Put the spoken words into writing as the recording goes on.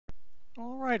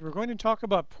All right, we're going to talk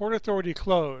about Port Authority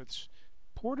clothes.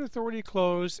 Port Authority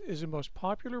clothes is the most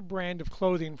popular brand of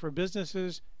clothing for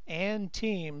businesses and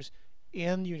teams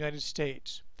in the United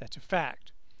States. That's a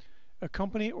fact. A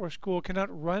company or school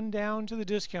cannot run down to the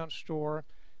discount store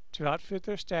to outfit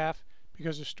their staff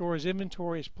because the store's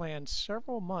inventory is planned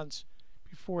several months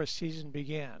before a season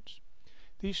begins.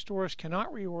 These stores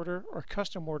cannot reorder or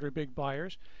custom order big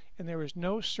buyers, and there is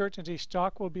no certainty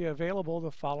stock will be available the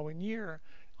following year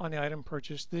on the item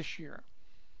purchased this year.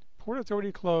 Port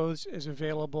Authority clothes is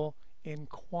available in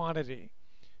quantity.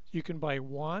 You can buy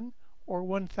 1 or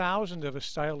 1,000 of a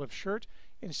style of shirt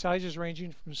in sizes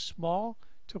ranging from small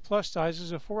to plus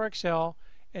sizes of 4XL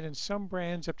and in some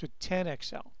brands up to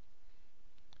 10XL.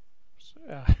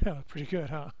 Pretty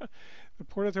good, huh? The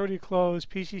Port Authority Clothes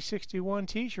PC61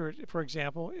 t-shirt, for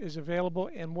example, is available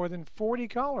in more than 40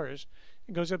 colors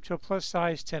and goes up to a plus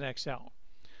size 10XL.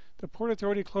 The Port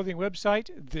Authority clothing website,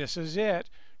 this is it.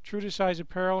 True to Size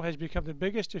Apparel has become the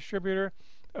biggest distributor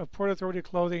of Port Authority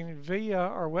clothing via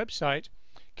our website,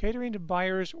 catering to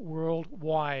buyers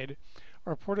worldwide.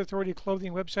 Our Port Authority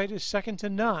clothing website is second to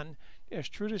none, as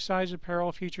True to Size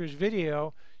Apparel features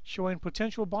video showing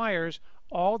potential buyers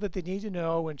all that they need to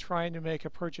know when trying to make a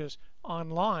purchase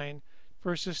online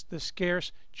versus the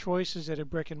scarce choices at a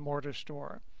brick and mortar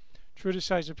store. True to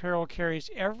Size Apparel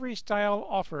carries every style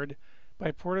offered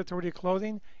by Port Authority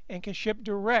Clothing and can ship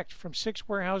direct from 6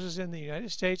 warehouses in the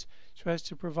United States so as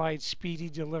to provide speedy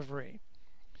delivery.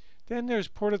 Then there's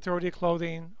Port Authority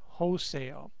Clothing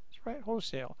Wholesale. That's right,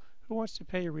 wholesale. Who wants to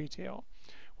pay retail?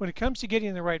 When it comes to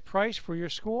getting the right price for your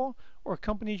school or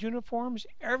company's uniforms,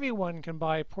 everyone can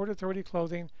buy Port Authority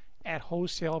clothing at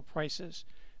wholesale prices.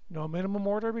 No minimum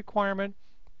order requirement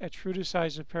at True to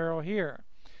Size Apparel here.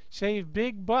 Save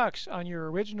big bucks on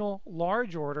your original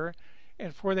large order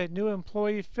and for that new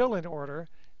employee fill-in order,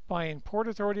 buying Port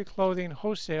Authority clothing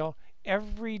wholesale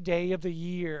every day of the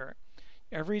year.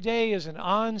 Every day is an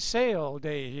on sale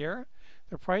day here.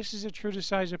 The prices at True to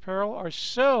Size Apparel are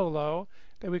so low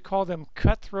that we call them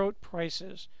cutthroat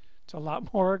prices. It's a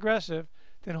lot more aggressive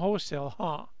than wholesale,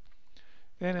 huh?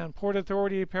 Then on Port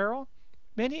Authority Apparel,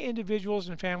 many individuals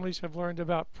and families have learned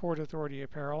about Port Authority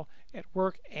Apparel at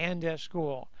work and at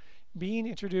school, being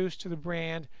introduced to the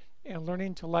brand and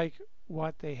learning to like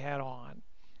what they had on.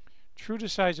 True to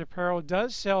Size Apparel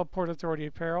does sell Port Authority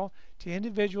Apparel to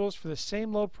individuals for the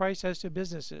same low price as to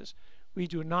businesses. We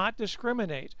do not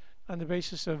discriminate on the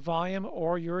basis of volume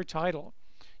or your title.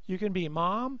 You can be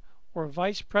mom or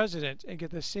vice president and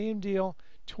get the same deal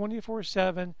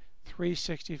 24/7,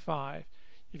 365.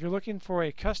 If you're looking for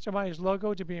a customized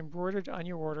logo to be embroidered on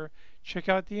your order, check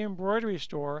out the embroidery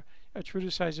store at True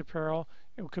to Size Apparel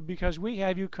because we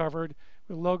have you covered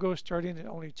with logos starting at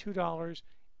only $2.99.